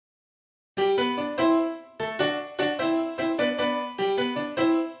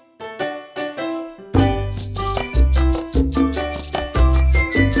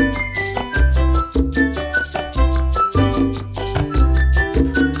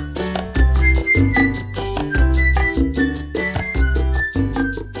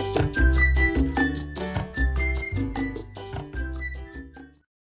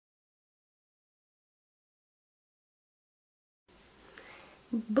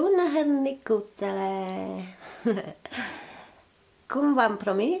Bună, hărnicuțele! Cum v-am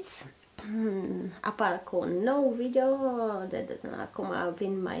promis, apar cu un nou video, acum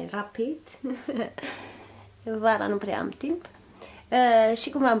vin mai rapid, vara nu prea am timp, și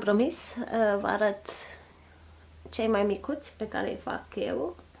cum v-am promis, vă arăt cei mai micuți pe care îi fac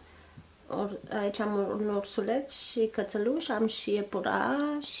eu. Aici am un ursulet și cățeluș, am și iepura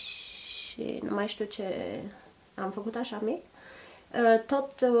și nu mai știu ce am făcut așa mic.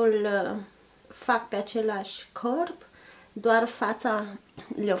 Totul fac pe același corp, doar fața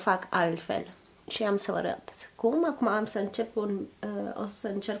le-o fac altfel și am să vă arăt cum. Acum am să încep o să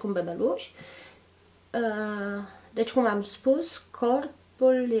încerc un bebeluș. Deci, cum am spus,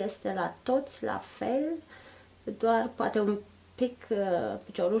 corpul este la toți la fel, doar poate un pic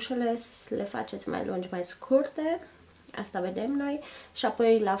piciorușele le faceți mai lungi, mai scurte, asta vedem noi, și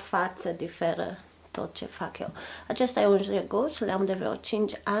apoi la față diferă tot ce fac eu. Acesta e un jegus, le-am de vreo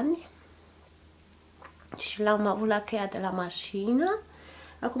 5 ani și l-am avut la cheia de la mașină.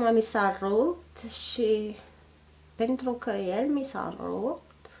 Acum mi s-a rupt și pentru că el mi s-a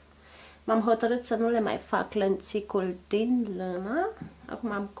rupt, m-am hotărât să nu le mai fac lănțicul din lână.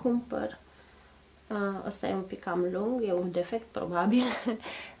 Acum am cumpăr, ăsta e un pic cam lung, e un defect probabil,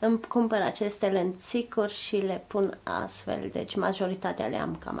 îmi cumpăr aceste lănțicuri și le pun astfel, deci majoritatea le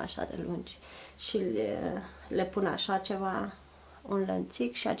am cam așa de lungi și le pun așa ceva, un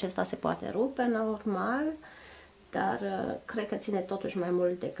lănțic, și acesta se poate rupe normal, dar cred că ține totuși mai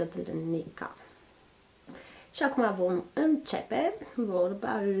mult decât lânica. Și acum vom începe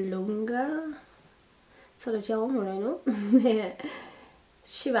vorba lungă, sărăcia omului, nu?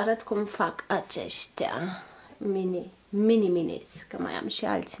 Și vă arăt cum fac aceștia mini-minis, că mai am și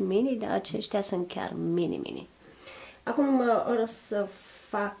alți mini, dar aceștia sunt chiar mini-mini. Acum o să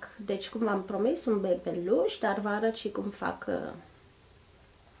fac, deci cum v-am promis, un bebeluș, dar vă arăt și cum fac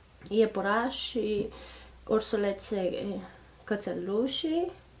iepura și ursulețe,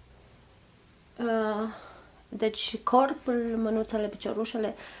 cățelușii. Deci corpul, mânuțele,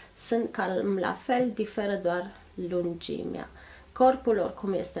 piciorușele sunt cam la fel, diferă doar lungimea. Corpul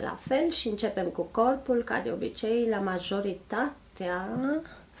oricum este la fel și începem cu corpul, ca de obicei, la majoritatea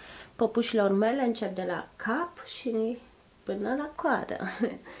păpușilor mele încep de la cap și până la coadă.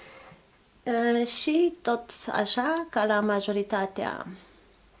 Și tot așa, ca la majoritatea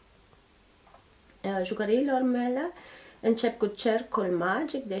jucăriilor mele, încep cu cercul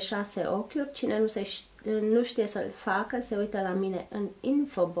magic de 6 ochiuri. Cine nu știe să-l facă, se uită la mine în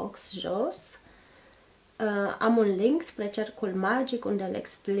infobox jos. Am un link spre cercul magic unde îl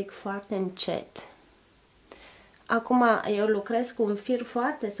explic foarte încet. Acum eu lucrez cu un fir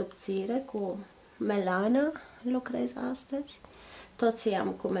foarte subțire, cu melană lucrez astăzi. Toți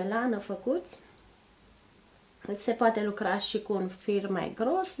am cu melană făcuți. Se poate lucra și cu un fir mai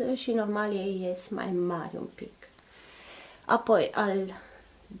gros și normal ei ies mai mari un pic. Apoi, al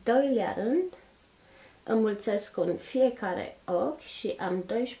doilea rând, înmulțesc în fiecare ochi și am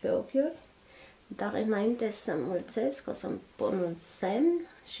 12 ochiuri, dar înainte să înmulțesc o să-mi pun un semn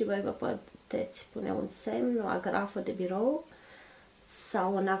și voi vă puteți pune un semn, o agrafă de birou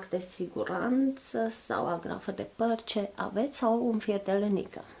sau un act de siguranță sau o agrafă de păr, ce aveți, sau un fier de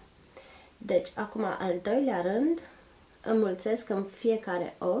lănică. Deci, acum, al doilea rând, înmulțesc în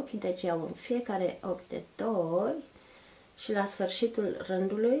fiecare ochi, deci iau în fiecare ochi de 2 ori și la sfârșitul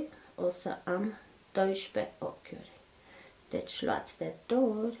rândului o să am 12 ochiuri. Deci luați de 2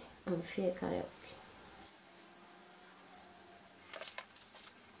 ori în fiecare ochi.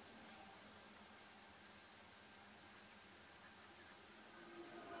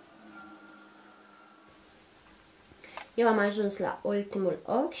 Eu am ajuns la ultimul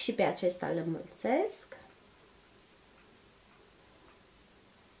ochi și pe acesta îl înmulțesc.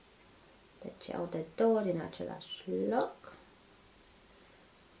 Deci iau de 2 ori în același loc.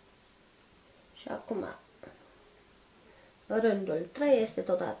 Și acum rândul 3 este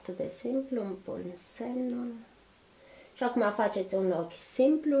tot atât de simplu, îmi pun semnul. Și acum faceți un ochi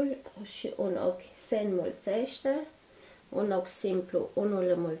simplu și un ochi se înmulțește, un ochi simplu, unul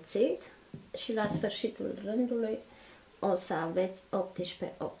înmulțit și la sfârșitul rândului o să aveți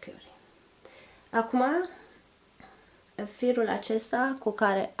 18 ochiuri. Acum, firul acesta cu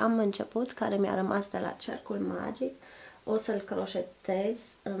care am început, care mi-a rămas de la cercul magic, o să-l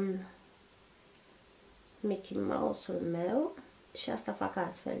croșetez în Mickey Mouse-ul meu și asta fac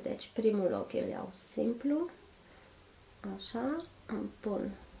astfel. Deci primul ochi îl iau simplu, așa, îmi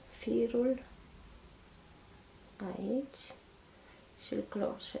pun firul aici și îl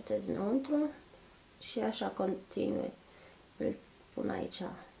croșetez înăuntru și așa continui. Îl pun aici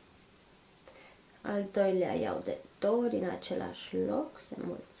Al doilea iau de 2 din același loc, se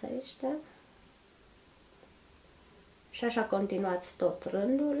mulțește. Și așa continuați tot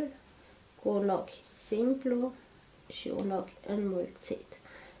rândul cu un ochi simplu și un ochi înmulțit.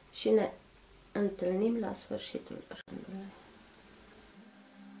 Și ne întâlnim la sfârșitul rândului.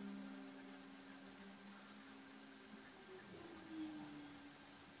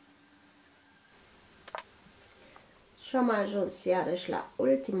 Și am ajuns iarăși la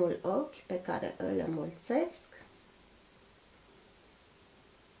ultimul ochi pe care îl înmulțesc.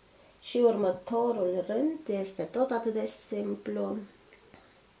 Și următorul rând este tot atât de simplu.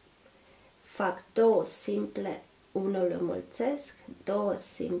 Fac 2 simple, unul înmulțesc, 2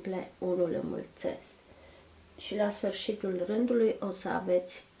 simple, unul înmulțesc. Și la sfârșitul rândului o să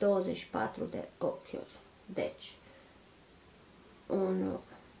aveți 24 de ochiuri. Deci, 1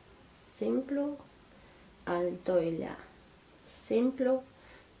 simplu, al doilea simplu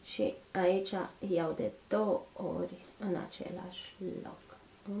și aici iau de 2 ori în același loc.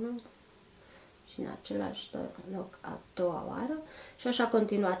 1 și în același loc a doua oară și așa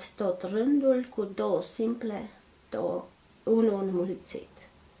continuați tot rândul cu 2 simple, 1 înmulțit.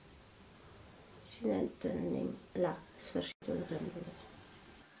 Și ne întâlnim la sfârșitul rândului.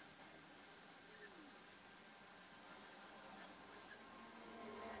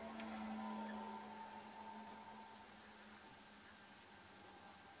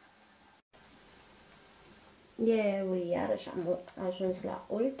 Eu iarăși am ajuns la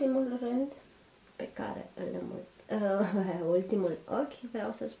ultimul rând pe care ultimul ochi,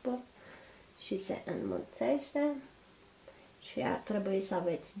 vreau să spun, și se înmulțește și ar trebui să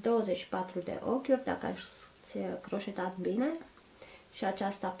aveți 24 de ochiuri dacă ați croșetat bine și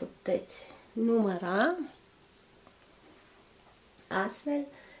aceasta puteți număra astfel.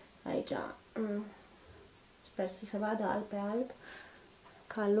 Aici sper să se vadă alb pe alb.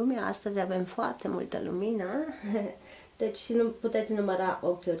 Ca lumea, astăzi avem foarte multă lumină, deci nu puteți număra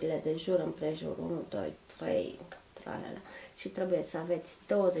ochiurile de jur împrejur, 1, 2, 3, tralala. Și trebuie să aveți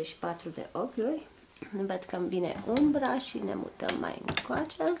 24 de ochiuri. Văd că îmi vine umbra și ne mutăm mai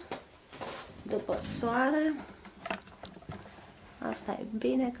încoace, după soare. Asta e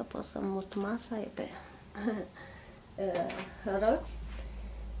bine că pot să mut masa, e pe roți.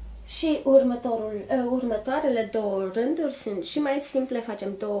 Și următoarele 2 rânduri sunt și mai simple,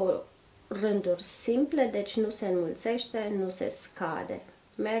 facem 2 rânduri simple, deci nu se înmulțește, nu se scade.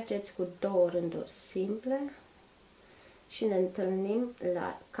 Mergeți cu 2 rânduri simple și ne întâlnim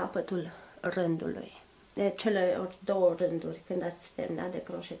la capătul rândului. De cele 2 rânduri, când ați terminat de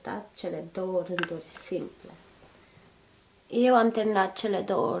croșetat, cele 2 rânduri simple. Eu am terminat cele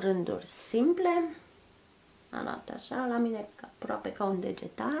 2 rânduri simple, arată așa la mine aproape ca un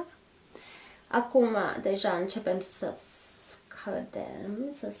degetar. Acum deja începem să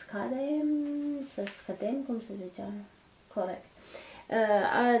scădem, cum se zicea? Corect.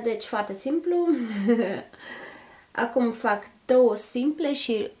 Deci foarte simplu. Acum fac 2 simple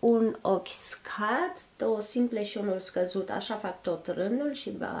și un ochi scad, 2 simple și unul scăzut, așa fac tot rândul și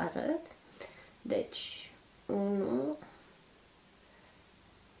vă arăt. Deci 1,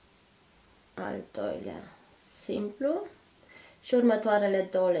 al doilea simplu și următoarele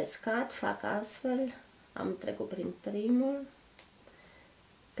 2 le scad, fac astfel, am trecut prin primul,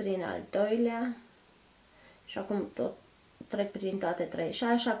 prin al doilea și acum tot trec prin toate 3 și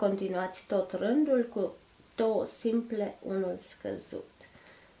așa continuați tot rândul cu 2 simple, unul scăzut.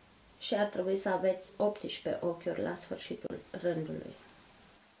 Și ar trebui să aveți 18 ochiuri la sfârșitul rândului.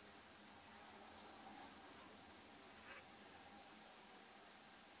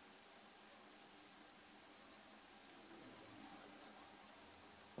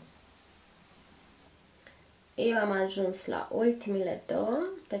 Eu am ajuns la ultimele 2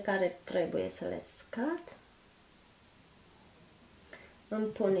 pe care trebuie să le scad. Îmi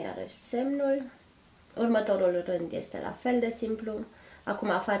pun iarăși semnul. Următorul rând este la fel de simplu.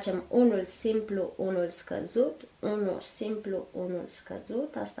 Acum facem unul simplu, unul scăzut, unul simplu, unul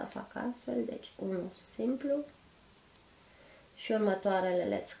scăzut. Asta fac astfel, deci unul simplu. Și următoarele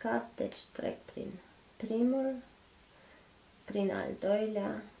le scad, deci trec prin primul, prin al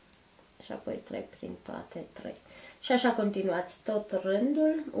doilea și apoi trec prin toate 3. Și așa continuați tot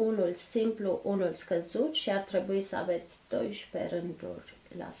rândul, unul simplu, unul scăzut și ar trebui să aveți 12 rânduri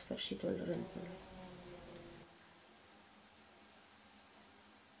la sfârșitul rândului.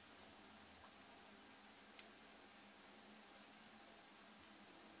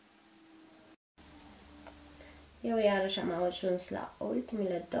 Eu iarăși am ajuns la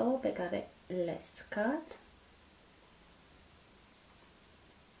ultimele 2 pe care le scad.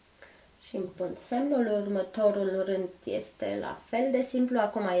 și îmi pun semnul. Următorul rând este la fel de simplu.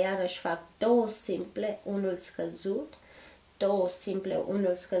 Acum iarăși fac două simple, unul scăzut, două simple,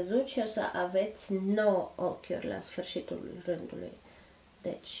 unul scăzut și o să aveți 9 ochiuri la sfârșitul rândului.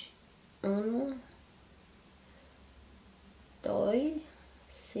 Deci 1, 2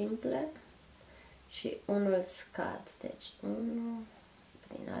 simple și unul scad. Deci 1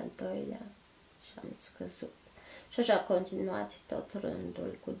 prin al doilea și am scăzut. Și așa continuați tot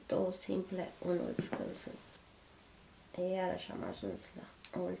rândul cu două simple, unul scăzut. Iarăși am ajuns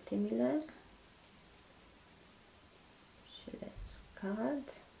la ultimile și le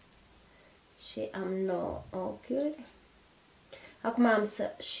scad și am 9 ochiuri. Acum am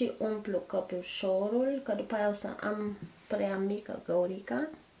să și umplu căpiușorul, că după aia o să am prea mică găurica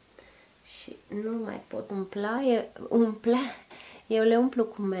și nu mai pot umple. Eu le umplu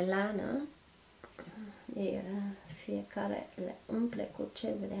cu melană, fiecare le umple cu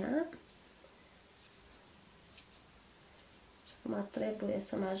ce vrea. Și acum trebuie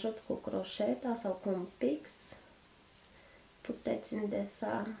să mă ajut cu croșeta sau cu un pix. Puteți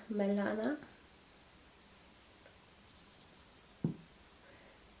îndesa melana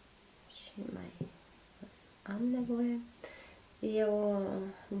și mai am nevoie. Eu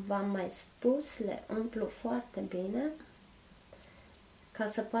v-am mai spus, le umplu foarte bine ca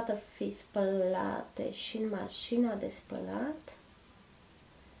să poată fi spălate și în mașina de spălat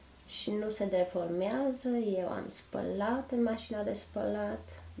și nu se deformează. Eu am spălat în mașina de spălat,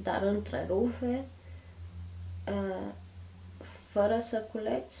 dar între rufe, fără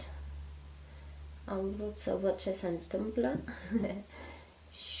săculeți. Am vrut să văd ce se întâmplă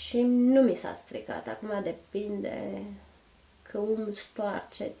și nu mi s-a stricat. Acum depinde cum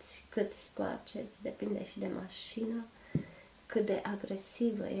stoarceți, cât stoarceți, depinde și de mașină, cât de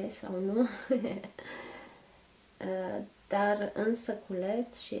agresivă e sau nu. Dar în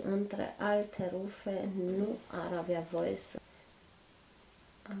săculeț și între alte rufe nu ar avea voie să...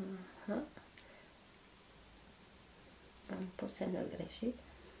 Aha. Am pus semnul greșit.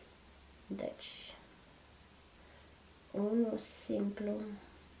 Deci, unul simplu,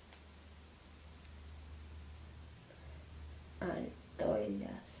 al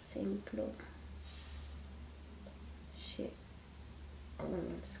doilea simplu și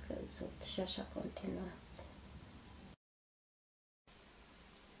unul scăzut și așa continuați.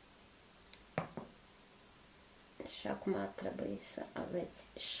 Și acum ar trebui să aveți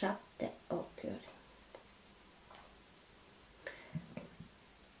 7 ochiuri.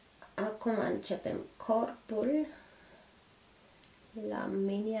 Acum începem corpul la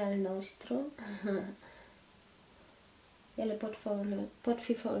mini al nostru. Ele pot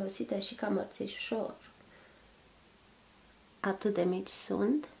fi folosite și ca mărțișor. Atât de mici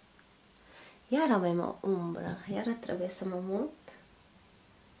sunt. Iar avem o umbră. Iar trebuie să mă mut.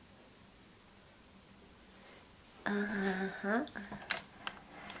 Aha.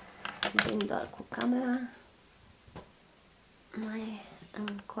 Vin doar cu camera. Mai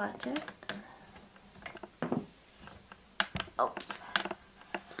încoace. Ops.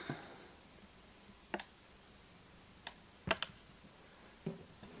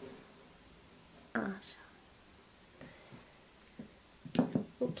 Așa.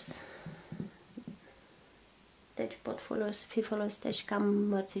 Ups. Deci pot fi folosite și ca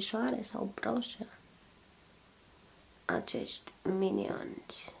mărțișoare sau broșă. Acești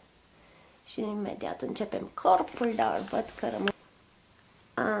minionci. Și imediat începem corpul, dar văd că rămân.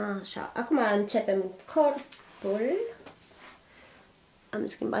 Așa, acum începem corpul. Am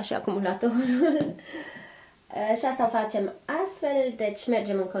schimbat și acumulatorul. Și asta o facem astfel, deci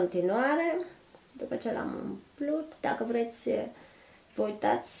mergem în continuare. După ce l-am umplut, dacă vreți, vă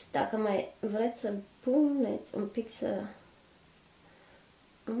uitați, dacă mai vreți să puneți un pic, să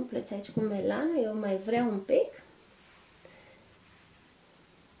umpleți aici cu melană, eu mai vreau un pic.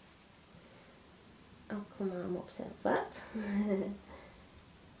 Acum am observat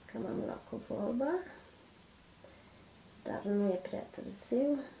că m-am luat cu vorba, dar nu e prea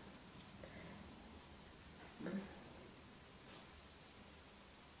târziu.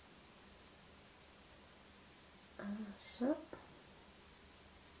 Așa.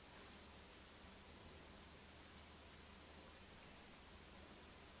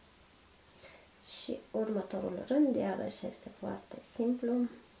 Și următorul rând, iarăși este foarte simplu.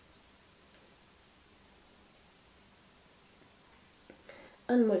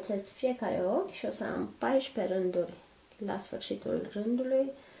 Înmulțesc fiecare ochi și o să am 14 rânduri la sfârșitul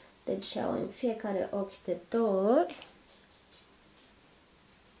rândului. Deci iau în fiecare ochi de 2 ori.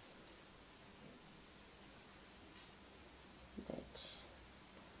 Deci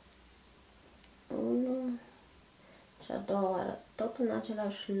 1 și a doua oară tot în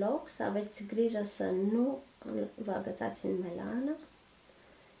același loc, să aveți grijă să nu vă agățați în melană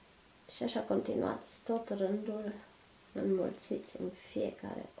și așa continuați tot rândul, înmulțiți în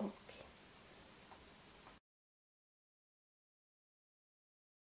fiecare ochi.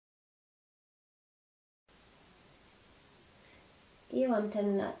 Eu am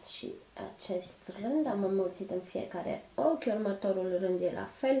terminat și acest rând, am înmulțit în fiecare ochi, următorul rând e la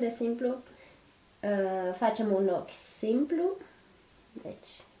fel de simplu. Facem un ochi simplu,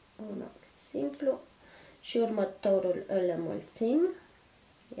 deci un ochi simplu și următorul îl înmulțim,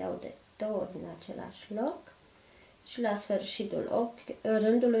 iau de 2 ori din același loc și la sfârșitul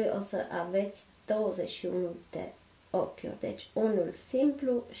rândului o să aveți 21 de ochiuri, deci unul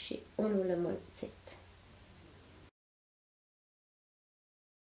simplu și unul înmulțit.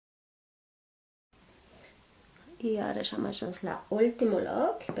 Iarăși am ajuns la ultimul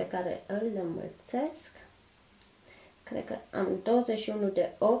ochi pe care îl înmulțesc. Cred că am 21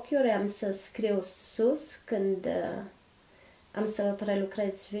 de ochiuri, am să scriu sus când am să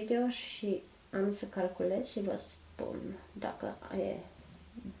prelucrez video și am să calculez și vă spun dacă e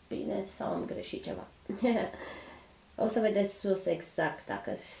bine sau am greșit ceva. O să vedeți sus exact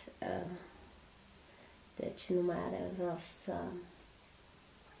dacă... deci nu mai are rost să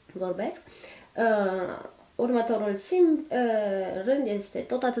vorbesc. Următorul rând este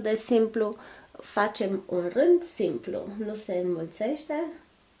tot atât de simplu. Facem un rând simplu, nu se înmulțește,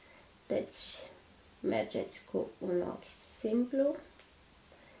 deci mergeți cu un ochi simplu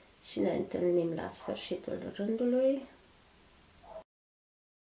și ne întâlnim la sfârșitul rândului.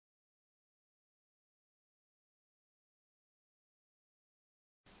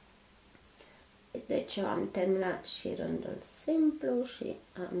 Deci eu am terminat și rândul simplu și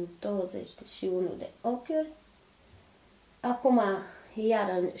am 21 de ochiuri. Acum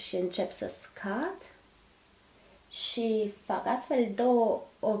iar și încep să scad și fac astfel 2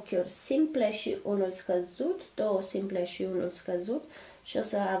 ochiuri simple și unul scăzut, 2 simple și unul scăzut și o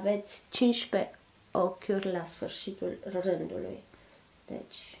să aveți 15 ochiuri la sfârșitul rândului.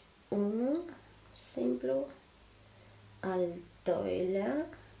 Deci 1 simplu, al doilea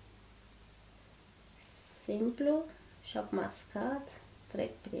simplu și acum scad,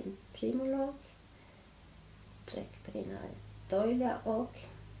 trec prin primul ochi, trec prin al doilea ochi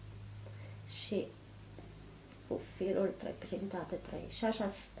și cu firul trec prin toate 3 și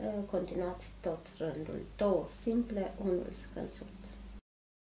așa continuați tot rândul, 2 simple, unul scăzut.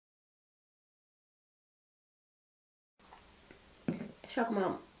 Și acum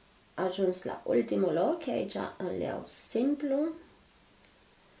am ajuns la ultimul ochi, aici îl iau simplu,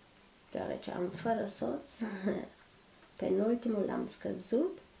 deoarece am fără soț, penultimul l-am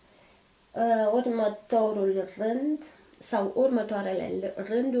scăzut. Următorul rând sau următoarele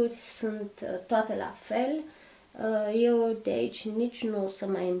rânduri sunt toate la fel. Eu de aici nici nu o să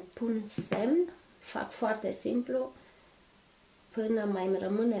mai impun semn, fac foarte simplu până mai îmi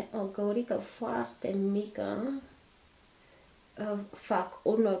rămâne o găurică foarte mică. Fac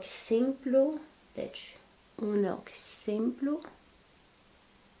un ochi simplu, deci un ochi simplu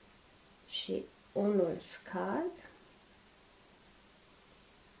și unul scad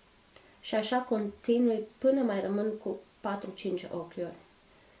și așa continui până mai rămân cu 4-5 ochiuri.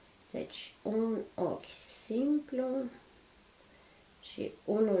 Deci un ochi simplu și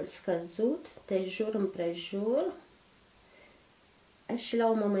unul scăzut de jur împrejur și la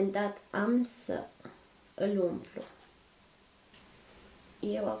un moment dat am să îl umplu.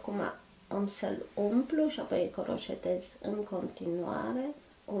 Eu acum am să-l umplu și apoi croșetez în continuare,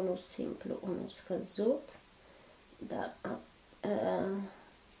 unul simplu, unul scăzut, dar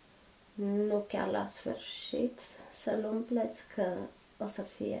nu chiar la sfârșit să-l umpleți, că o să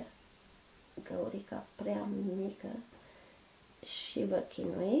fie găurica prea mică și vă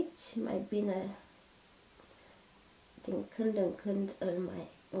chinuiți, mai bine din când în când îl mai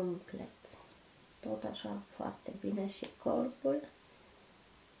umpleți. Tot așa foarte bine și corpul.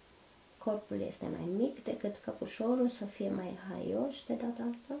 Corpul este mai mic decât căpușorul, să fie mai haios de data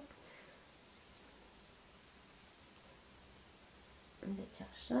asta. Deci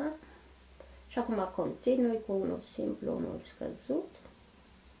așa. Și acum continui cu unul simplu, unul scăzut,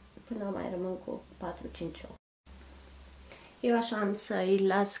 până mai rămân cu 4-5 ochi. Eu așa am să-i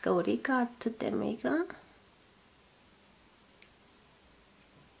las găurica atât de mică,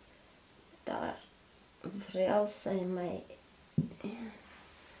 dar vreau să-i mai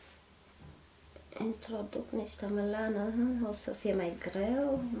introduc niște melană, o să fie mai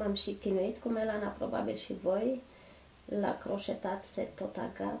greu, m-am și chinuit cu melana, probabil și voi. La croșetat se tot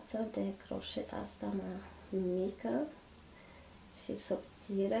agață de croșeta asta mică și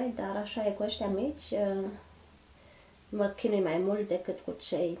subțire, dar așa e cu ăștia mici, mă chinui mai mult decât cu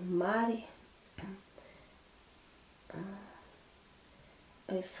cei mari.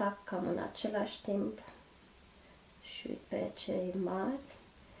 Îi fac cam în același timp și pe cei mari,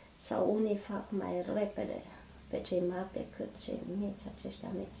 sau unii fac mai repede pe cei mari decât cei mici. Aceștia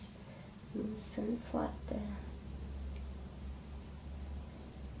mici sunt foarte...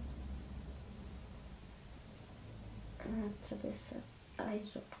 Trebuie să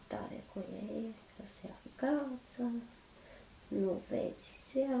ai răbdare cu ei, că se agață, nu vezi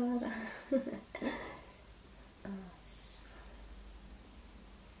seara. Așa.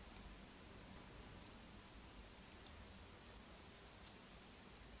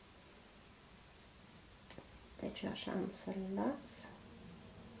 Deci așa am să-l las.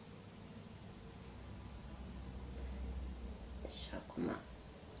 Și acum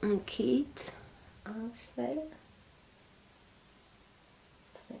închid astfel.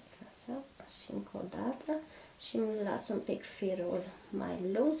 Așa, și încă o dată. Și îmi las un pic firul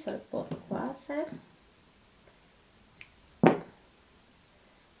mai lung să-l pot coase.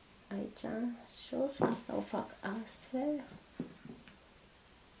 Aici jos, asta o fac astfel.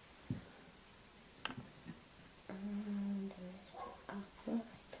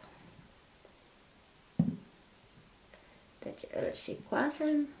 Deci îl și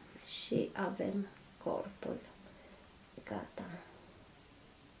coasem și avem corpul gata.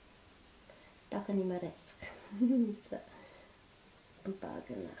 Dacă nimeresc să bag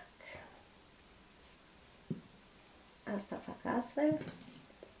în ac. Asta fac astfel.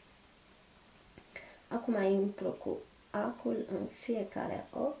 Acum intru cu acul în fiecare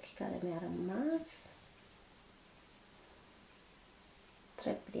ochi care mi-a rămas.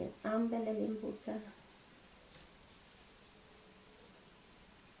 Trec prin ambele limbuțe.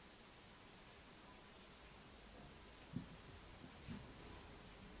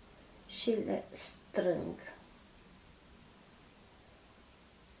 Și le strâng.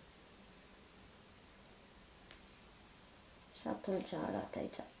 Și atunci arată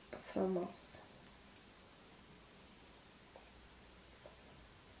aici frumos.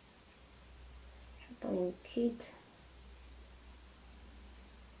 Și apoi închid.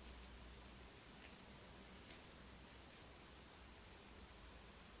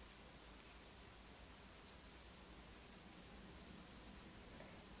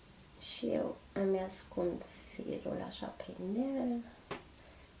 Și eu îmi ascund firul așa prin el.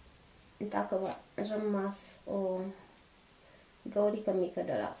 Dacă v-a rămas o găurică mică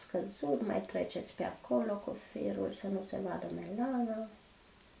de la scăzut, mai treceți pe acolo cu firul să nu se vadă melana.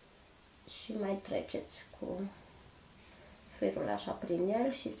 Și mai treceți cu firul așa prin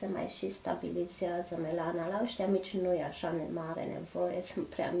el și se mai și stabilizează melana. La ăștia mici nu e așa mare nevoie, sunt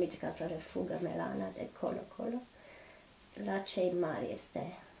prea mici ca să refugă melana de colo-colo. La cei mari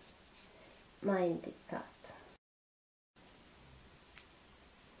este mai indicat.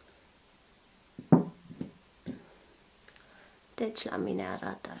 Deci la mine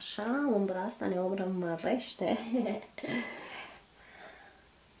arată așa, umbra asta ne urmărește.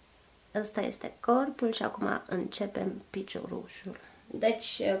 Ăsta este corpul și acum începem piciorușul.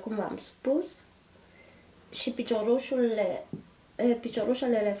 Deci, cum v-am spus, și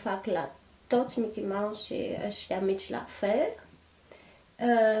piciorușele le fac la toți Mickey Mouse și ăștia mici la fel.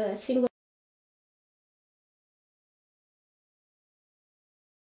 Singur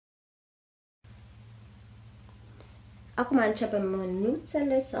acum începem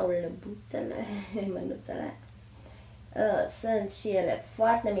mânuțele sau lăbuțele, mânuțele. Sunt și ele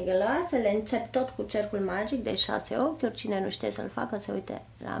foarte migăloase, le încep tot cu cercul magic de 6 ochi, cine nu știe să-l facă se uite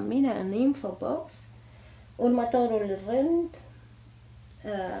la mine în infobox. Următorul rând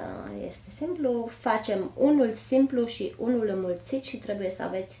este simplu, facem unul simplu și unul înmulțit și trebuie să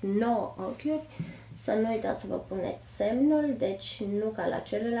aveți 9 ochiuri. Să nu uitați să vă puneți semnul, deci nu ca la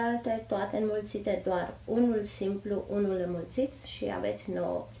celelalte, toate înmulțite, doar unul simplu, unul înmulțit și aveți 9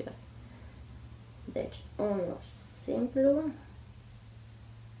 ochiuri. Deci unul simplu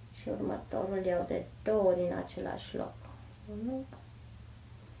și următorul iau de 2 ori în același loc. 1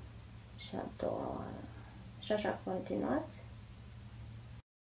 și a doua oară. Și așa continuați.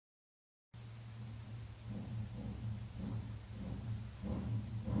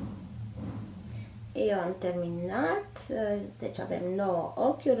 Eu am terminat, deci avem 9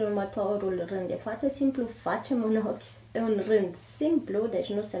 ochiuri, următorul rând e foarte simplu, facem un rând simplu, deci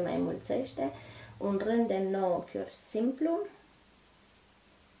nu se mai înmulțește, un rând de 9 ochiuri simplu.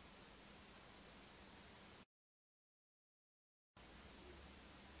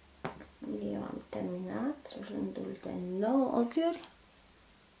 Eu am terminat rândul de 9 ochiuri.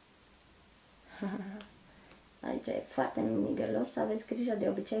 Aici e foarte migălos, să aveți grijă, de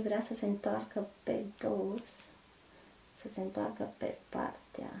obicei vrea să se întoarcă pe dos. să se întoarcă pe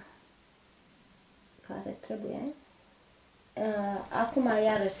partea care trebuie. Acum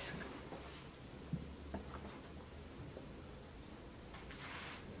iarăși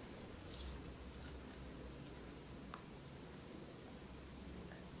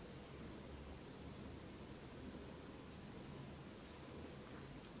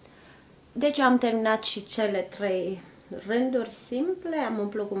deci am terminat și cele 3 rânduri simple, am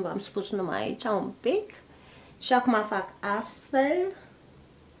umplut, cum v-am spus, numai aici un pic și acum fac astfel,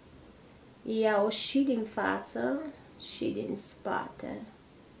 iau și din față și din spate,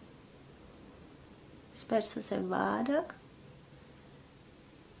 sper să se vadă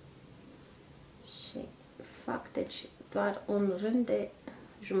și fac deci doar un rând de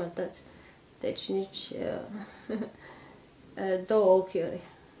jumătăți, deci nici 2 ochiuri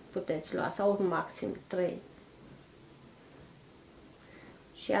puteți lua sau maxim 3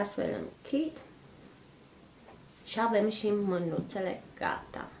 și astfel închid și avem și mânuțele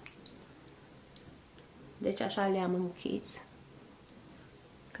gata. Deci așa le-am închis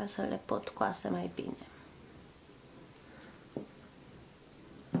ca să le pot coase mai bine.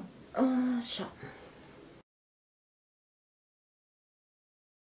 Așa.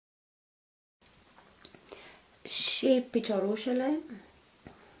 Și piciorușele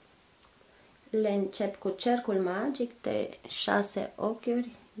le încep cu cercul magic de 6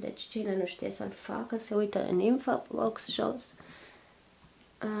 ochiuri. Deci cine nu știe să-l facă, se uită în infobox jos.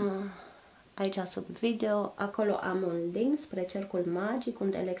 Aici sub video, acolo am un link spre cercul magic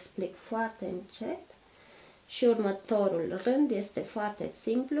unde le explic foarte încet. Și următorul rând este foarte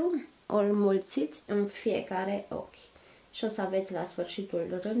simplu, o înmulțiți în fiecare ochi. Și o să aveți la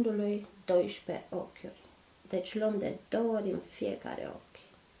sfârșitul rândului 12 ochiuri. Deci luăm de 2 ori în fiecare ochi.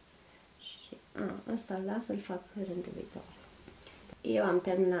 Și ăsta îl las, îl fac rândul viitor. Eu am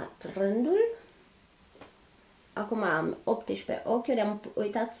terminat rândul. Acum am 18 ochiuri, am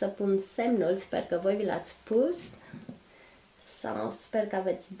uitat să pun semnul, sper că voi vi l-ați pus. Sau sper că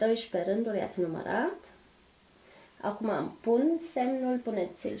aveți 12 rânduri, i-ați numărat. Acum îmi pun semnul,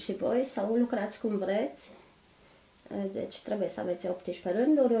 puneți-l și voi sau lucrați cum vreți. Deci trebuie să aveți 18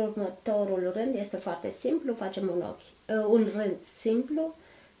 rânduri. Următorul rând este foarte simplu, facem un rând simplu,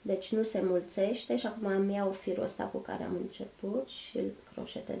 deci nu se mulțește și acum îmi iau firul ăsta cu care am început și îl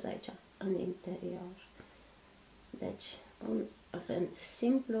croșetez aici în interior. Deci un rând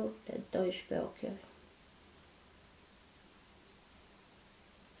simplu de 12 ochiuri.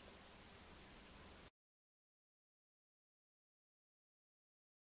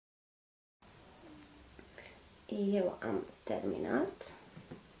 Eu am terminat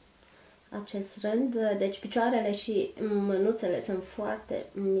acest rând, deci picioarele și mânuțele sunt foarte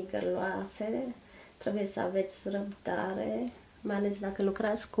micăloase, trebuie să aveți răbdare, mai ales dacă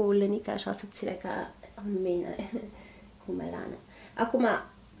lucrați cu lânică așa subțire ca mine, cu melană. Acum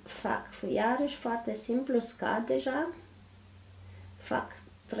fac iarăși foarte simplu, scad deja, fac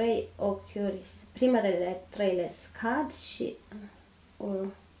 3 ochiuri, primele 3 le scad și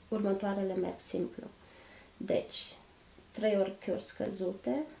următoarele merg simplu. Deci, 3 ochiuri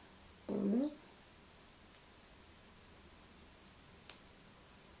scăzute, 1,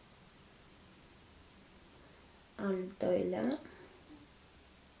 al doilea,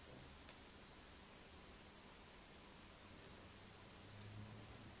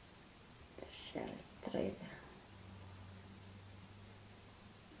 și al treilea.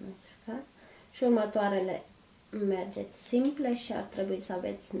 Scad. Și următoarele mergeți simple și ar trebui să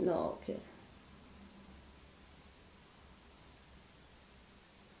aveți 9 ochiuri.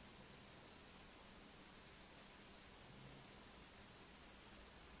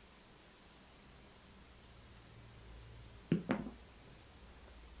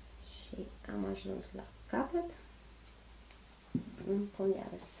 Am ajuns la capăt, îmi pun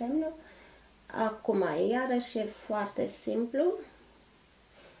iarăși semnul. Acum iarăși e foarte simplu,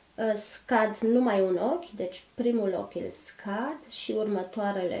 scad numai un ochi, deci primul ochi îl scad și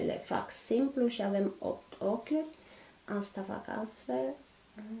următoarele le fac simplu și avem 8 ochiuri. Asta fac astfel,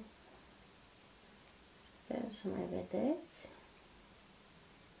 sper să mai vedeți.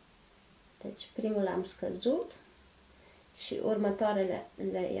 Deci primul am scăzut și următoarele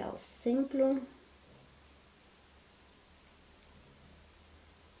le iau simplu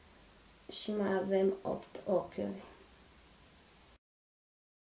și mai avem 8 ochiuri.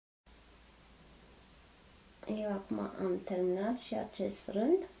 Eu acum am terminat și acest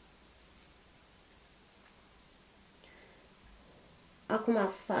rând. Acum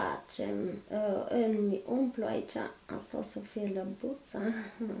facem, îmi umplu aici, asta o să fie lăbuța,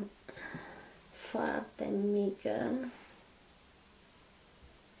 foarte mică.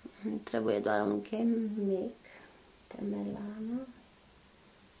 Trebuie doar un ghem mic. temelană.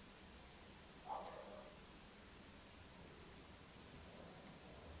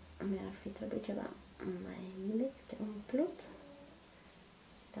 Mi-ar fi trebuit ceva mai mic de umplut,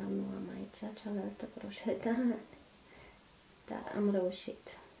 dar nu am aici cealaltă croșetă, dar am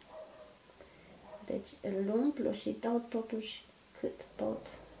reușit. Deci îl umplu și dau totuși cât pot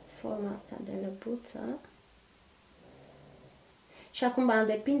forma asta de lăbuță. Și acum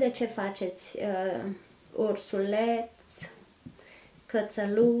depinde ce faceți, ursuleți,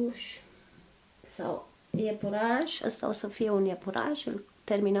 cățeluși sau iepuraș. Ăsta o să fie un iepuraș, îl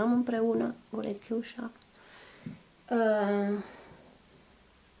terminăm împreună, urechiușa.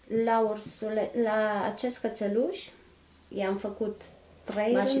 La acest cățeluș i-am făcut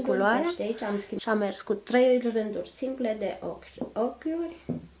 3 rânduri, culoarea, deci de aici am schimbat și am mers cu 3 rânduri simple de ochiuri,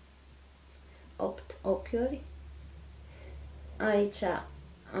 8 ochiuri. Aici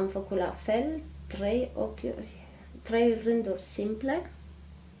am făcut la fel 3 ochiuri, 3 rânduri simple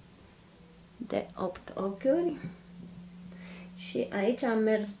de 8 ochiuri. Și aici am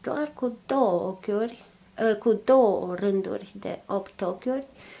mers doar cu 2 ochiuri, cu 2 rânduri de 8 ochiuri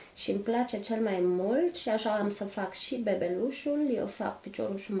și îmi place cel mai mult și așa am să fac și bebelușul. Eu fac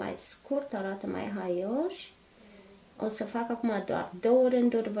piciorușul mai scurt, arată mai haioși. O să fac acum doar 2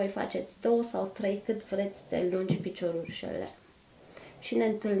 rânduri, voi faceți 2 sau 3 cât vreți de lungi piciorușele. Și ne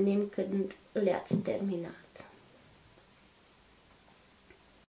întâlnim când le-ați terminat.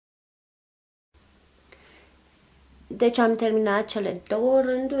 Deci am terminat cele 2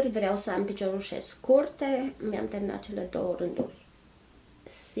 rânduri, vreau să am piciorușe scurte, mi-am terminat cele 2 rânduri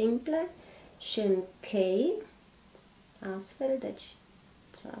simple și închei astfel, deci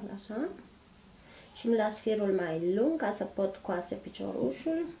trag așa și îmi las firul mai lung ca să pot coase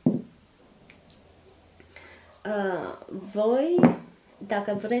piciorușul. Voi,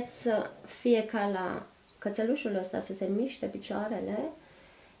 dacă vreți să fie ca la cățelușul ăsta să se miște picioarele,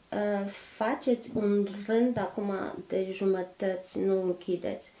 faceți un rând acum de jumătăți, nu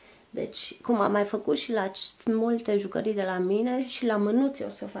închideți. Deci, cum am mai făcut și la multe jucării de la mine, și la mânuțe o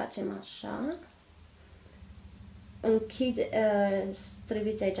să facem așa.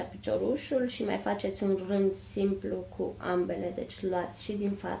 Striviți aici piciorușul și mai faceți un rând simplu cu ambele, deci luați și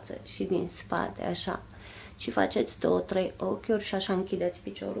din față și din spate, așa. Și faceți 2-3 ochiuri și așa închideți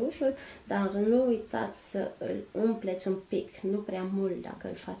piciorușul, dar nu uitați să îl umpleți un pic, nu prea mult dacă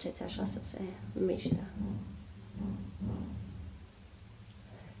îl faceți așa să se miște.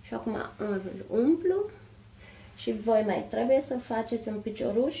 Și acum îl umplu și voi mai trebuie să faceți un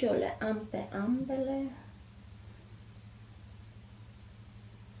picioruș, eu le am pe ambele.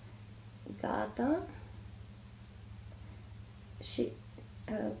 Gata. Și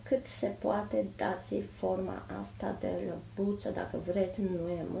cât se poate dați forma asta de lăbuță, dacă vreți, nu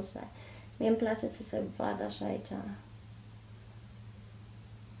e musai. Mie îmi place să se vadă așa aici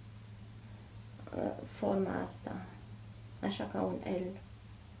forma asta, așa ca un L.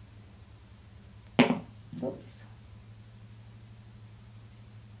 Ups.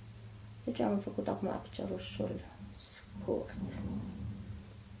 Deci am făcut acum piciorușul scurt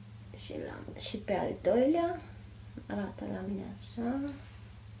și pe al doilea arată la mine așa.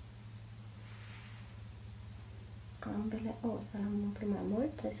 Ambele, să am umplu mai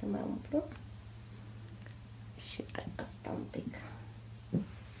mult, trebuie să mai umplu și pe asta un pic.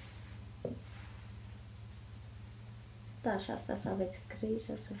 Da, și asta să aveți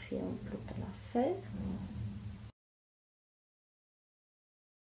grijă să fie umplută la fel.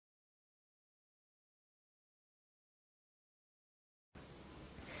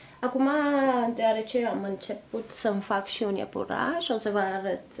 Acum, deoarece am început să-mi fac și un iepuraș, o să vă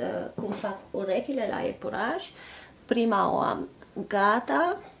arăt cum fac urechile la iepuraș. Prima o am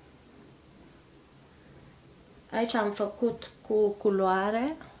gata. Aici am făcut cu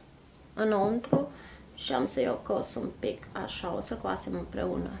culoare înăuntru și am să-i o cos un pic așa, o să coasem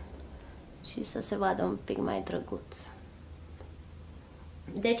împreună și să se vadă un pic mai drăguț.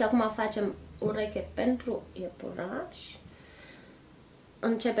 Deci acum facem ureche pentru iepuraș.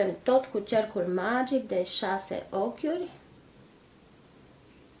 Începem tot cu cercul magic de 6 ochiuri.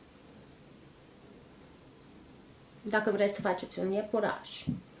 Dacă vreți să faceți un iepuraș.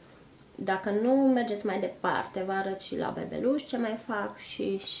 Dacă nu, mergeți mai departe, vă arăt și la bebeluși ce mai fac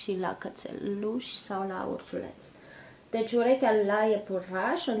și la cățeluși sau la ursuleți. Deci urechea la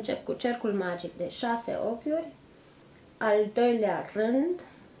iepuraș, încep cu cercul magic de 6 ochiuri. Al doilea rând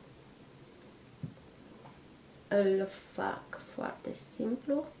îl fac foarte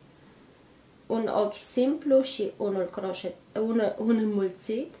simplu. Un ochi simplu și unul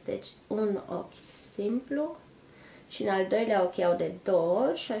înmulțit, deci un ochi simplu Și în al doilea ochi iau de 2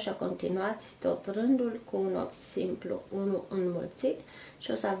 ori și așa continuați tot rândul cu un ochi simplu, unul înmulțit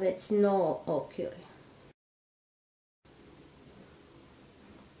și o să aveți 9 ochiuri.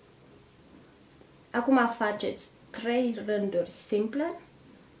 Acum faceți 3 rânduri simple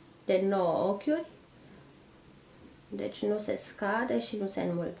de 9 ochiuri. Deci nu se scade și nu se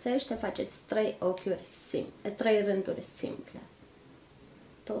înmulțește, faceți 3 rânduri simple.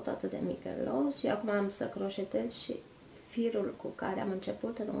 Tot atât de micălos. Eu acum am să croșetez și firul cu care am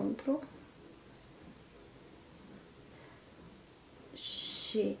început înăuntru.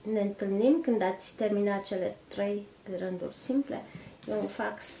 Și ne întâlnim când ați terminat cele 3 rânduri simple. Eu îmi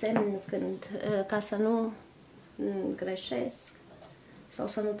fac semn ca să nu greșesc sau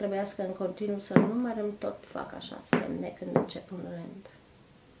să nu trebuiască în continuu să numărăm, tot fac așa semne când încep un rând.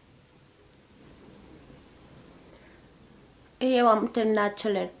 Eu am terminat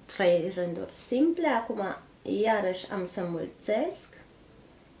cele 3 rânduri simple, acum iarăși am să mulțesc.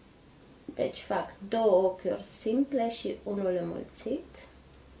 Deci fac 2 ochiuri simple și unul înmulțit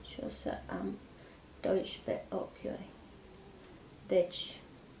și o să am 12 ochiuri. Deci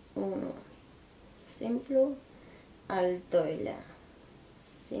 1 simplu, al doilea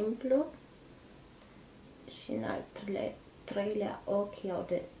simplu și în al treilea ochi iau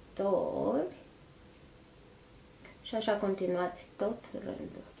de 2 ori și așa continuați tot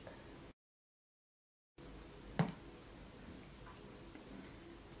rândul.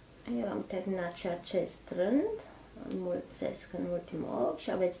 Eu am terminat și acest rând, înmulțesc în ultimul ochi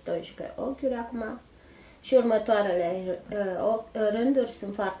și aveți 12 ochiuri acum. Și următoarele rânduri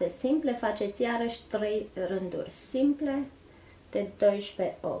sunt foarte simple, faceți iarăși 3 rânduri simple de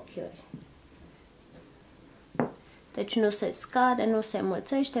 12 ochiuri. Deci nu se scade, nu se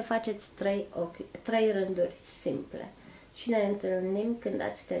înmulțește, faceți 3 rânduri simple. Și ne întâlnim când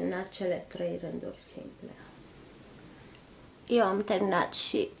ați terminat cele 3 rânduri simple. Eu am terminat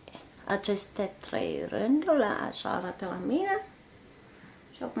și aceste 3 rânduri, așa arată la mine.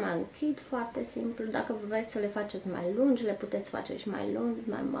 Și acum închid foarte simplu. Dacă vreți să le faceți mai lungi, le puteți face și mai lungi,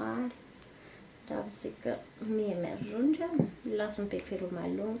 mai mari. Dar zic că mie mi-ajunge. Las un pic firul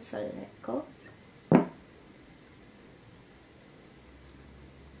mai lung să le cos.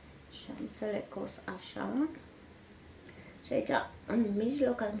 Și am să le cos așa. Și aici, în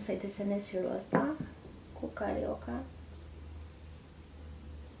mijloc, am să-i desenez firul ăsta cu carioca.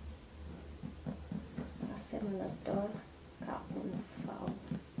 Asemănător ca un fau.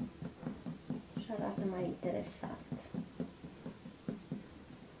 Și arată mai interesant.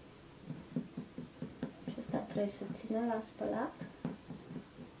 Și asta trebuie să țină la spălat.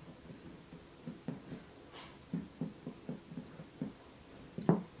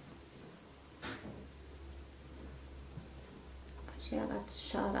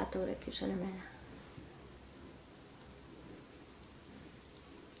 Și arată urechiușele mele.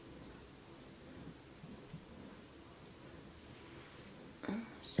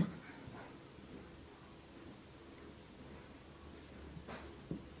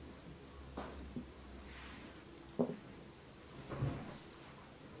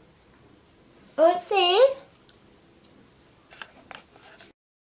 Ursi?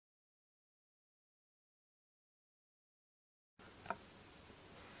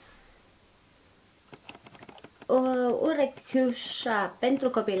 Urechiușa pentru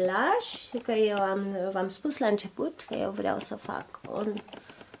copilași, că eu v-am spus la început că eu vreau să fac un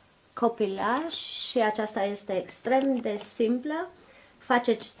copilaș și aceasta este extrem de simplă.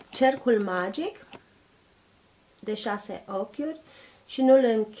 Faceți cercul magic de 6 ochiuri și nu-l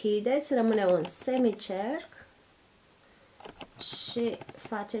închideți, rămâne un semicerc și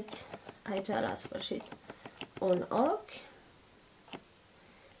faceți aici la sfârșit un ochi.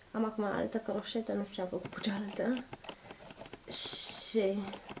 Am acum altă croșetă, nu știu ce am făcut cu cealaltă. Și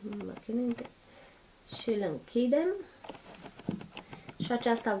îl închidem. Și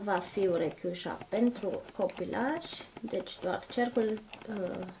aceasta va fi urechiușa pentru copilași. Deci doar cercul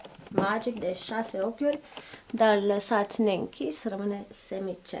magic de 6 ochiuri, dar lăsați neînchis, rămâne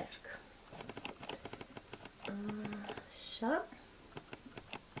semicerc. Așa.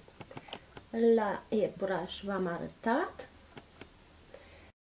 La iepuraș v-am arătat.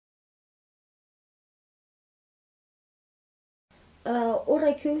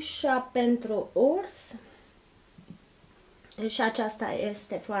 Urechiușa pentru urs și aceasta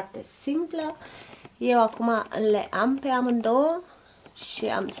este foarte simplă. Eu acum le am pe amândouă și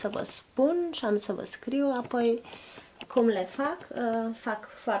am să vă spun și am să vă scriu apoi cum le fac. Fac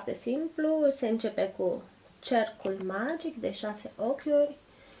foarte simplu, se începe cu cercul magic de 6 ochiuri,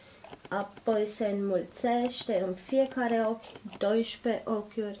 apoi se înmulțește în fiecare ochi 12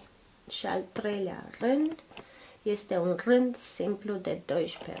 ochiuri și al treilea rând Este un rând simplu de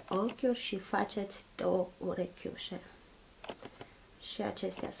 12 ochiuri și faceți 2 urechiușe. Și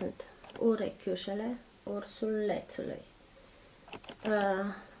acestea sunt urechiușele ursulețului.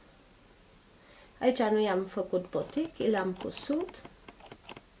 Aici nu i-am făcut botic, le-am cusut.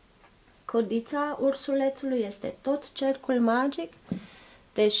 Codița ursulețului este tot cercul magic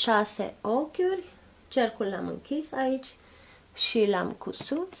de 6 ochiuri. Cercul l-am închis aici și l-am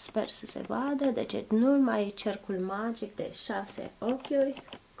cusut, sper să se vadă. Deci numai cercul magic de 6 ochiuri,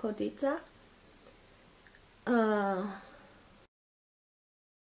 codița.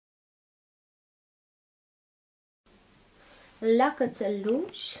 La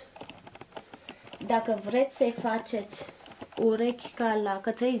cățeluș, dacă vreți să-i faceți urechi ca la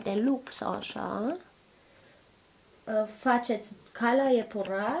căței de lup sau așa, faceți ca la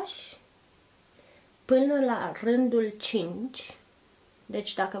iepuraș până la rândul 5.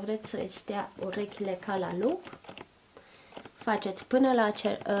 Deci dacă vreți să-i stea urechile ca la lup, faceți până la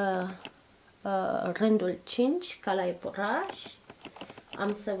rândul 5 ca la iepuraș.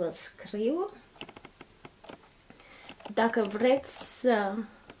 Am să vă scriu. Dacă vreți să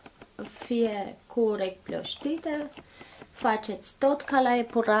fie cu urechi plăștite, faceți tot ca la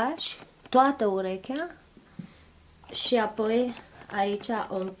iepuraș, toată urechea, și apoi aici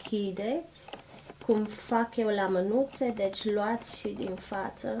o închideți, cum fac eu la mânuțe, deci luați și din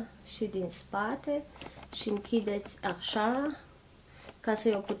față și din spate și închideți așa, ca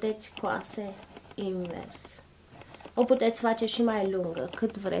să o puteți coase invers. O puteți face și mai lungă,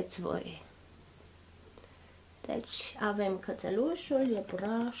 cât vreți voi. Deci avem cățelușul,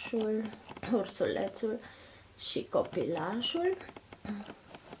 iepurașul, ursulețul și copilașul.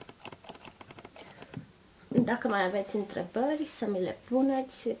 Dacă mai aveți întrebări, să mi le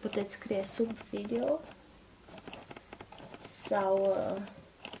puneți, puteți scrie sub video sau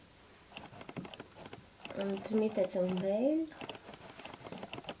îmi trimiteți un mail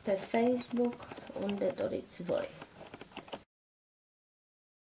pe Facebook, unde doriți voi.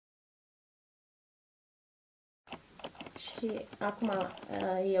 Și acum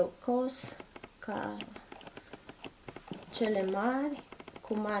eu cos ca cele mari,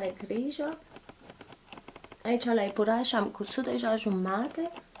 cu mare grijă. Aici la iepuraș am cusut deja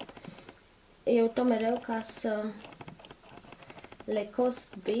jumate. Eu tot mereu, ca să le cos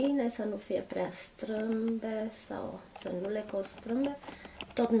bine, să nu fie prea strâmbe sau să nu le cos strâmbe,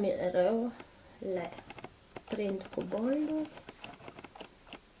 tot mereu le prind cu boldul.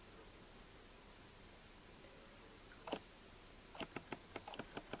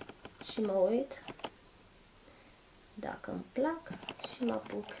 Și mă uit dacă îmi plac și mă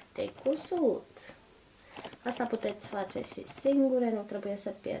apuc de cusut. Asta puteți face și singure, nu trebuie să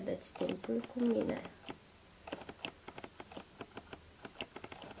pierdeți timpul cu mine.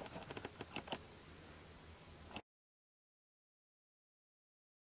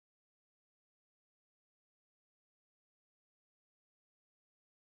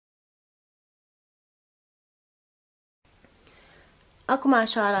 Acum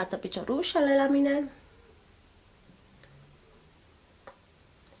așa arată piciorușele la mine.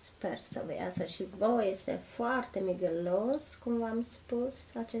 Sper să vă iasă și voi. Este foarte migălos, cum v-am spus,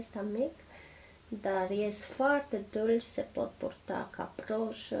 acesta mic, dar ies foarte dulci, se pot purta ca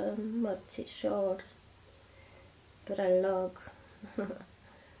broșă, mărțișor, brelog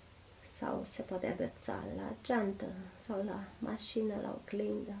sau se poate agăța la geantă sau la mașină, la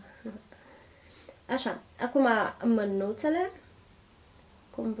oglindă. Așa, acum mânuțele,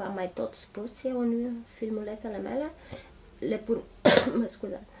 cum v-am mai tot spus eu în filmulețele mele, le pun, mă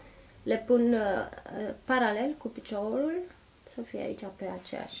scuzați, le pun paralel cu piciorul, să fie aici pe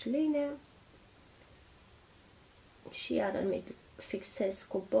aceeași linie și iar îmi fixez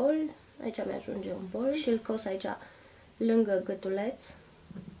cu bol, aici mi-ajunge un bol și îl cos aici lângă gâtuleț.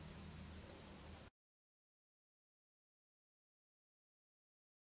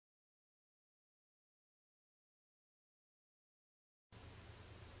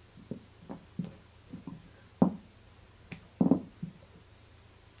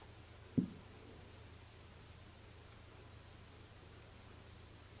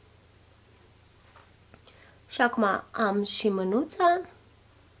 Și acum am și mânuța,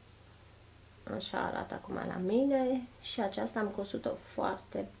 așa arată acum la mine și aceasta am cosut-o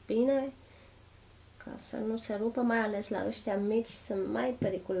foarte bine ca să nu se rupă, mai ales la ăștia mici, sunt mai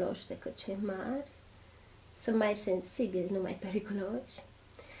periculoși decât cei mari, sunt mai sensibili, nu mai periculoși.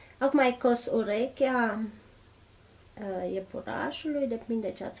 Acum ai cos urechea iepurașului,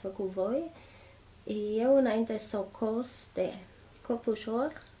 depinde ce ați făcut voi. Eu înainte să o cos de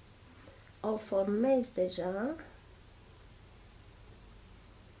copușor, o formez deja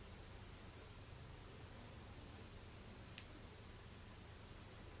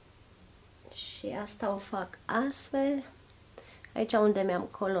Și asta o fac astfel. Aici unde mi-am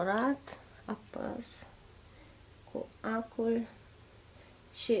colorat, apăs cu acul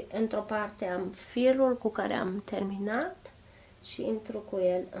și într-o parte am firul cu care am terminat și intru cu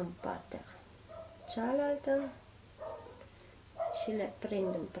el în partea cealaltă și le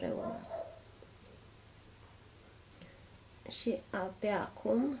prind împreună. Și abia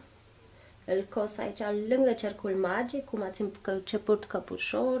acum îl cos aici lângă cercul magic, cum ați început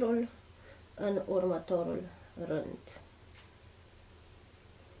căpușorul în următorul rând.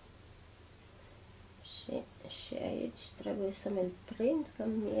 Și aici trebuie să mi-l prind, că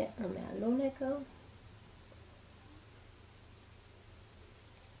mie îmi alunecă.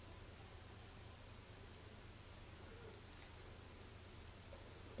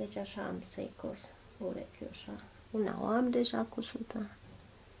 Deci așa am să-i cos urechiușa. Una o am deja cusută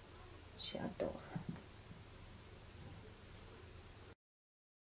și a doua.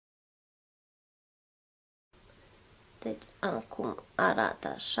 Deci acum arată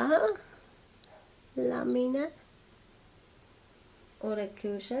așa la mine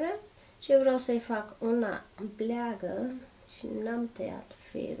urechiușele și vreau să-i fac una bleagă și n-am tăiat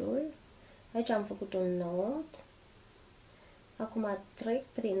firul. Aici am făcut un nod. Acum trec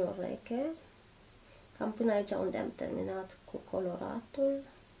prin ureche, cam până aici unde am terminat cu coloratul.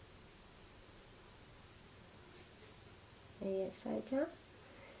 Ies aici.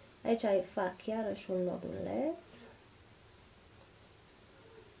 Aici îi fac iarăși un noduleț.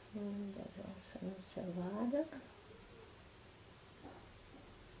 Undeva să nu se vadă.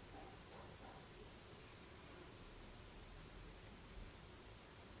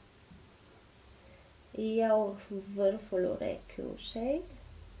 Iau vârful urechiușei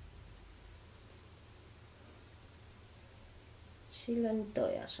și îl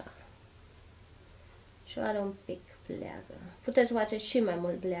îndoi așa. Și are un pic bleagă. Puteți să faceți și mai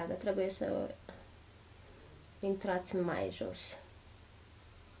mult bleagă, trebuie să intrați mai jos.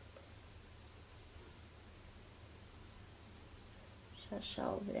 Și așa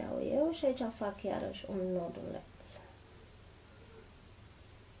o vreau eu și aici fac iarăși un noduleț.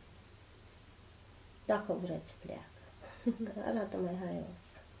 Dacă vreți pleacă. Arată mai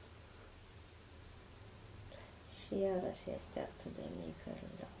haios. Și iarăși este atât de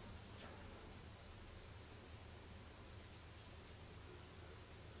micălos.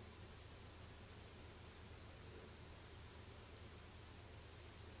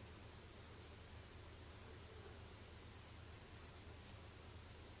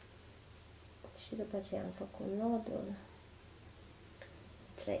 Și după ce am făcut nodul,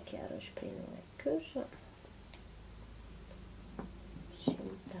 trec iarăși prin urechiușă și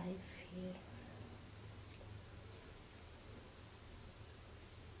îmi tai firul.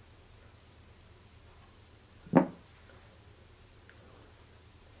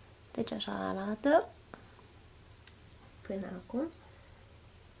 Deci așa arată până acum.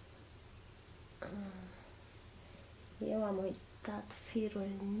 Eu am uitat firul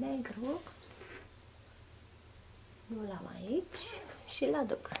negru, nu l-am aici și îl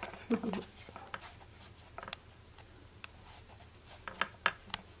aduc.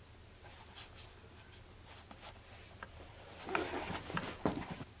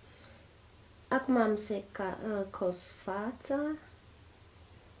 Acum am cos fața.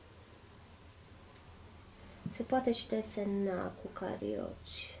 Se poate și desena cu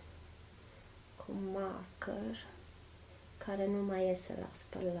carioci, cu marker, care nu mai iese la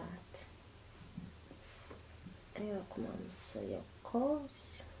spălat. Eu acum am să-i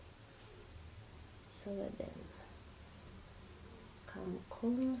cos, să vedem cam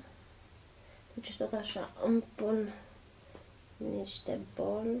cum. Deci tot așa îmi pun niște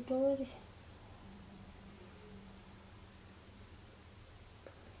bolduri.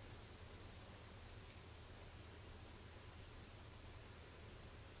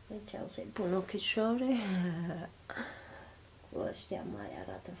 Aici o să-i pun ochișore. Cu ăștia mai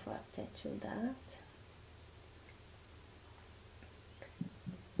arată foarte ciudat.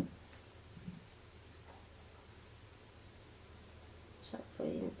 Și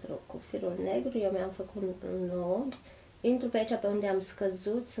apoi intru cu firul negru. Eu mi-am făcut un nod. Intru pe aici pe unde am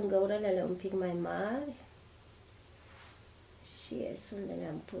scăzut. Sunt găurelele un pic mai mari. Și ies unde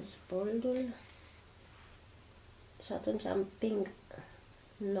mi-am pus boldul. Și atunci împing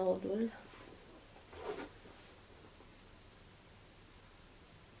nodul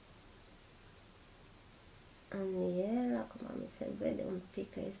în el. Acum mi se vede un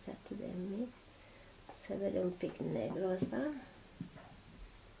pic că este atât de mic, se vede un pic negru ăsta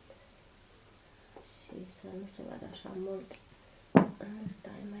și să nu se vadă așa mult, îl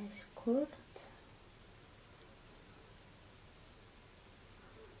tai mai scurt.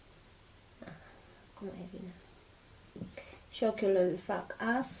 cum mai bine. Și ochiul îl fac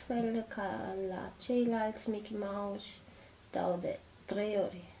astfel ca la ceilalți Mickey Mouse, dau de 3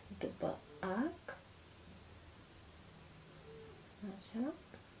 ori după arc, așa,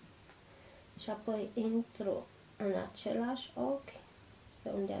 și apoi intru în același ochi pe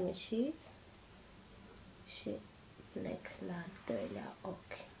unde am ieșit și plec la al doilea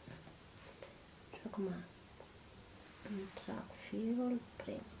ochi. Și acum îmi trag firul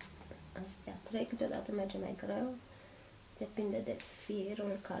prin astea trei, câteodată merge mai greu, depinde de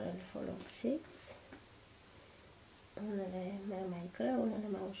firul care îl folosiți. Unele merg mai greu, unele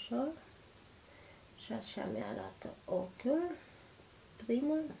mai ușor. Și așa mi-arată ochiul,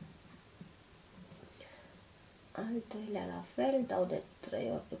 primul, al doilea la fel, dau de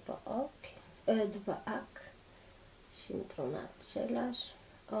 3 ori după ac și într-un același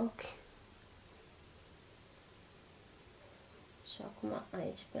ochi. Și acum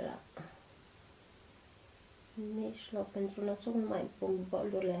aici pe la mijloc, pentru năsuc nu mai pun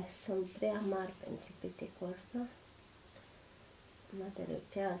bolurile, sunt prea mari pentru piticul ăsta. Mă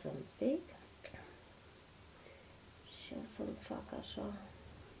delutează un pic și o să-mi fac așa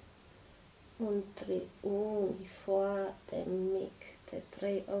un triunghi foarte mic de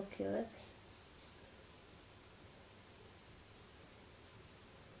 3 ochiuri.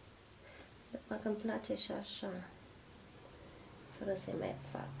 Dacă îmi place și așa, fără să mai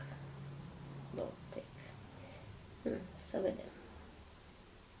fac botic. Să vedem.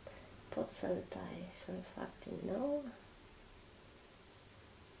 Pot să-l tai, să-l fac din nou.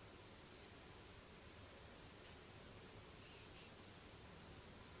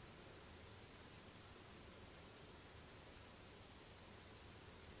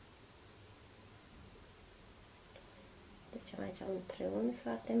 Deci am aici un triunghi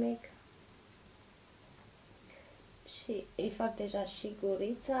foarte mic. Și îi fac deja și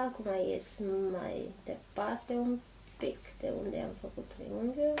gurița, acum ies mai departe un pic de unde am făcut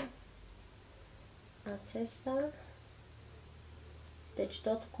triunghiul acesta, deci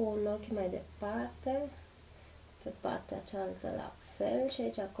tot cu un ochi mai departe, pe partea cealaltă la fel și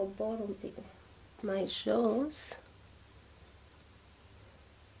aici cobor un pic mai jos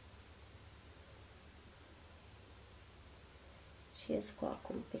și ies cu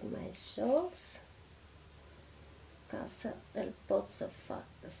acum un pic mai jos, ca să îl pot să fac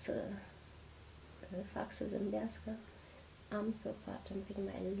să zâmbească, am pe o parte un pic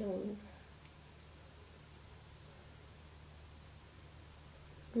mai lung.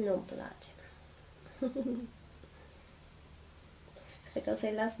 Nu-mi place. Cred că o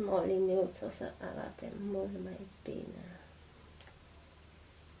să-i las o liniuță, o să arate mult mai bine.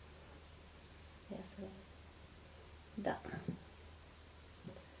 Ia să vedem. Da.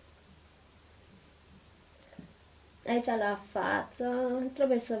 Aici la față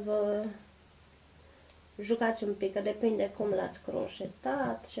trebuie să vă jucați un pic, că depinde cum l-ați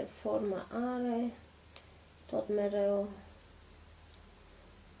croșetat, ce formă are, tot mereu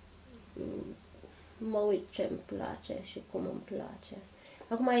mă uit ce îmi place și cum îmi place.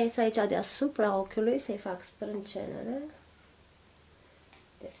 Acum ies aici deasupra ochiului să-i fac sprâncenele.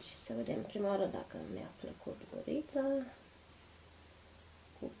 Deci să vedem prima oară dacă mi-a plăcut gurița,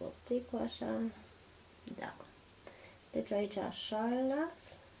 cu boticul așa, da. Deci aici așa îl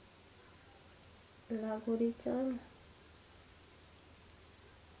las la guriță.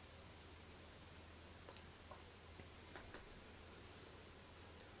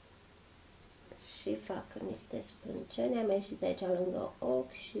 Și fac niște sprâncene. Am ieșit aici lângă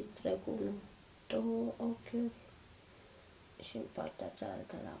ochi și trec 2 ochiuri și în partea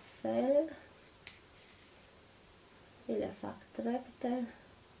cealaltă la fel. Și le fac trepte,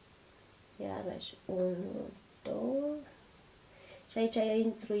 iarăși 1, 2 și aici eu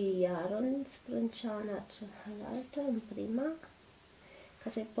intru iar în sprânceana cealaltă, în prima, ca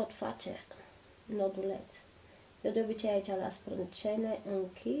să-i pot face noduleț. Eu de obicei aici la sprâncene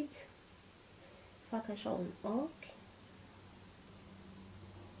închid, fac așa un ochi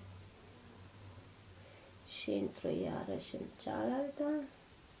și intru iarăși în cealaltă.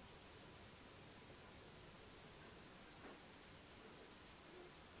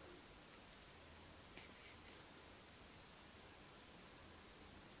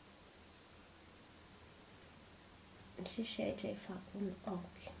 Și aici îi fac un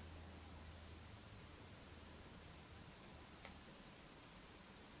ochi.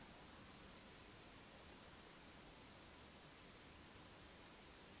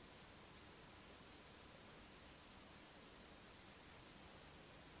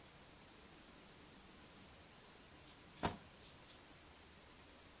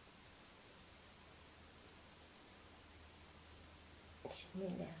 Și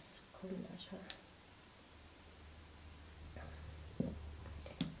mi le ascund așa.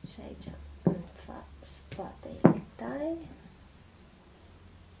 aici în spatele tai.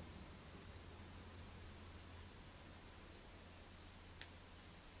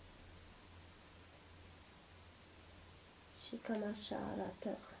 Și cam așa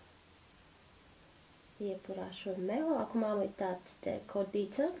arată iepurașul meu. Acum am uitat de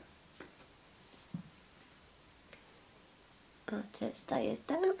codiță. Acesta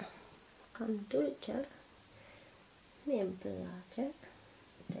este cam dulce. Mie îmi place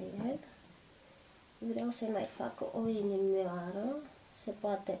de el. Vreau să mai fac o inimioară. Se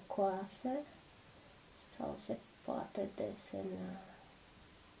poate coase sau se poate desena.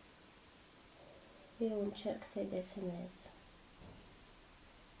 Eu încerc să-i desenez.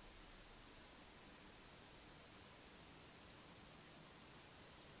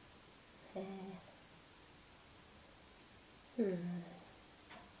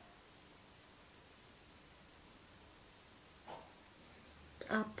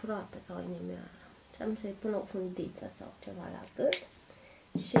 Aproape ca o inimioară. Și am să-i pun o fundiță sau ceva la gât.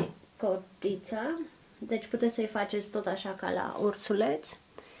 Și codița. Deci puteți să-i faceți tot așa ca la ursuleți.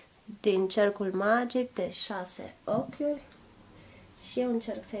 Din cercul magic de 6 ochiuri. Și eu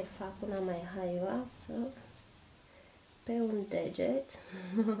încerc să-i fac una mai haioasă pe un deget.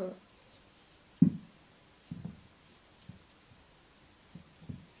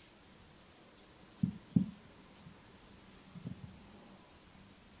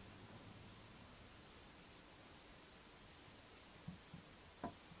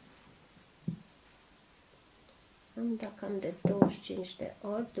 Am dat cam de 25 de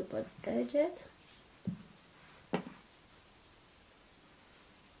ori după deget.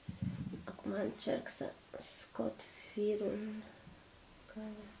 Acum încerc să scot firul care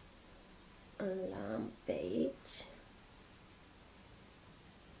îl am pe aici.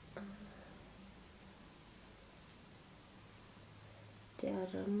 De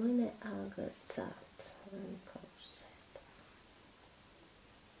a rămâne agățat în crosetam.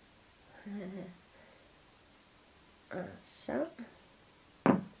 Așa.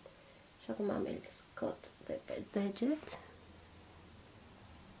 Și acum îl scot de pe deget.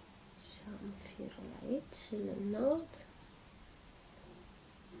 Și am firul aici și îl înot.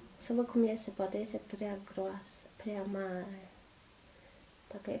 Să văd cum iese, poate iese prea groasă, prea mare.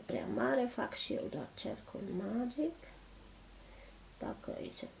 Dacă e prea mare, fac și eu doar cercul magic. Dacă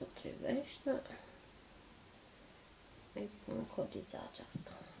îi se potrivește, îi pun codița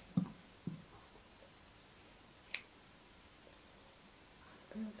aceasta.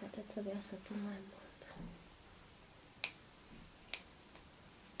 Poate trebuia să pun mai mult.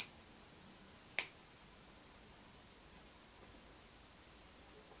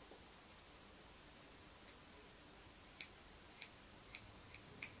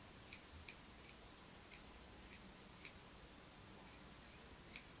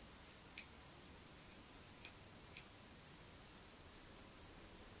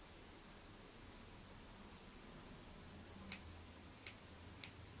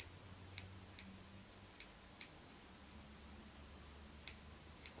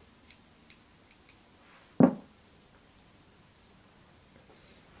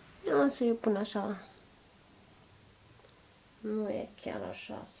 O să-i pun așa. Nu e chiar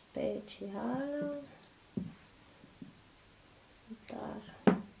așa specială,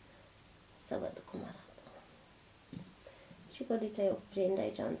 dar să văd cum arată. Și codița eu prind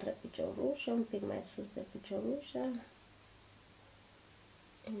aici între piciorușă, un pic mai sus de piciorușă.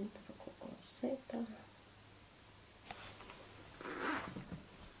 Intru cu croseta.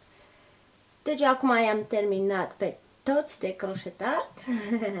 Deci acum am terminat pe toți de croșetat,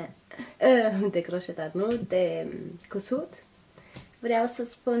 de croșetat, nu, de cusut. Vreau să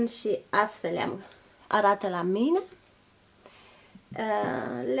spun și astfel arată la mine.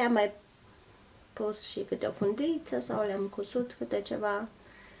 Le-am mai pus și câte o fundiță sau le-am cusut câte ceva.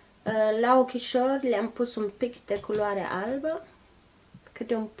 La ochișor le-am pus un pic de culoare albă,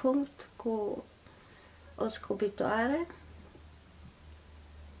 câte un punct cu o scobitoare,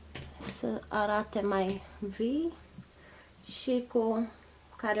 să arate mai vii. Și cu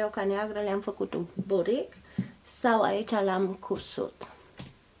carioca neagră le-am făcut un buric sau aici l-am cusut.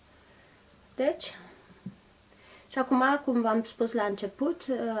 Deci, și acum, cum v-am spus la început,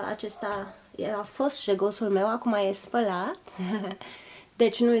 acesta a fost jegosul meu, acum e spălat,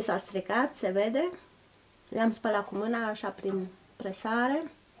 deci nu i s-a stricat, se vede. Le-am spălat cu mâna, așa prin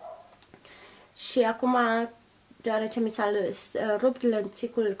presare. Și acum, deoarece mi s-a rupt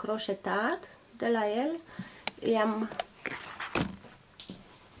lănțicul croșetat de la el, i-am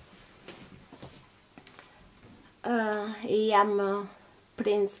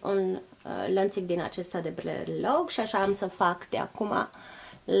prins un lănțic din acesta de breloc și așa am să fac de acum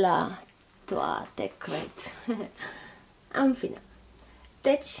la toate, cred. În fine.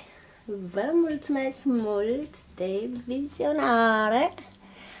 Deci, vă mulțumesc mult de vizionare.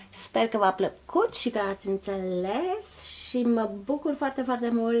 Sper că v-a plăcut și că ați înțeles și mă bucur foarte, foarte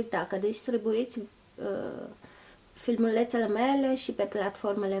mult dacă distribuiți filmulețele mele și pe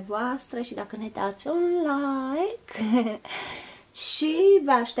platformele voastre și dacă ne dați un like. Și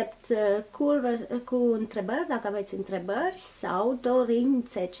vă aștept cu întrebări, dacă aveți întrebări sau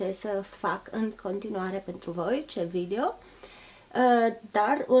dorințe ce să fac în continuare pentru voi, ce video.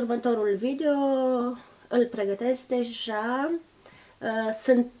 Dar următorul video îl pregătesc deja.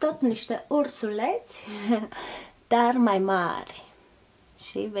 Sunt tot niște ursuleți, dar mai mari.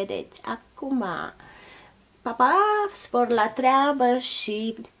 Și vedeți acum. Pa, pa, spor la treabă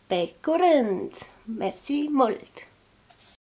și pe curând! Mersi mult!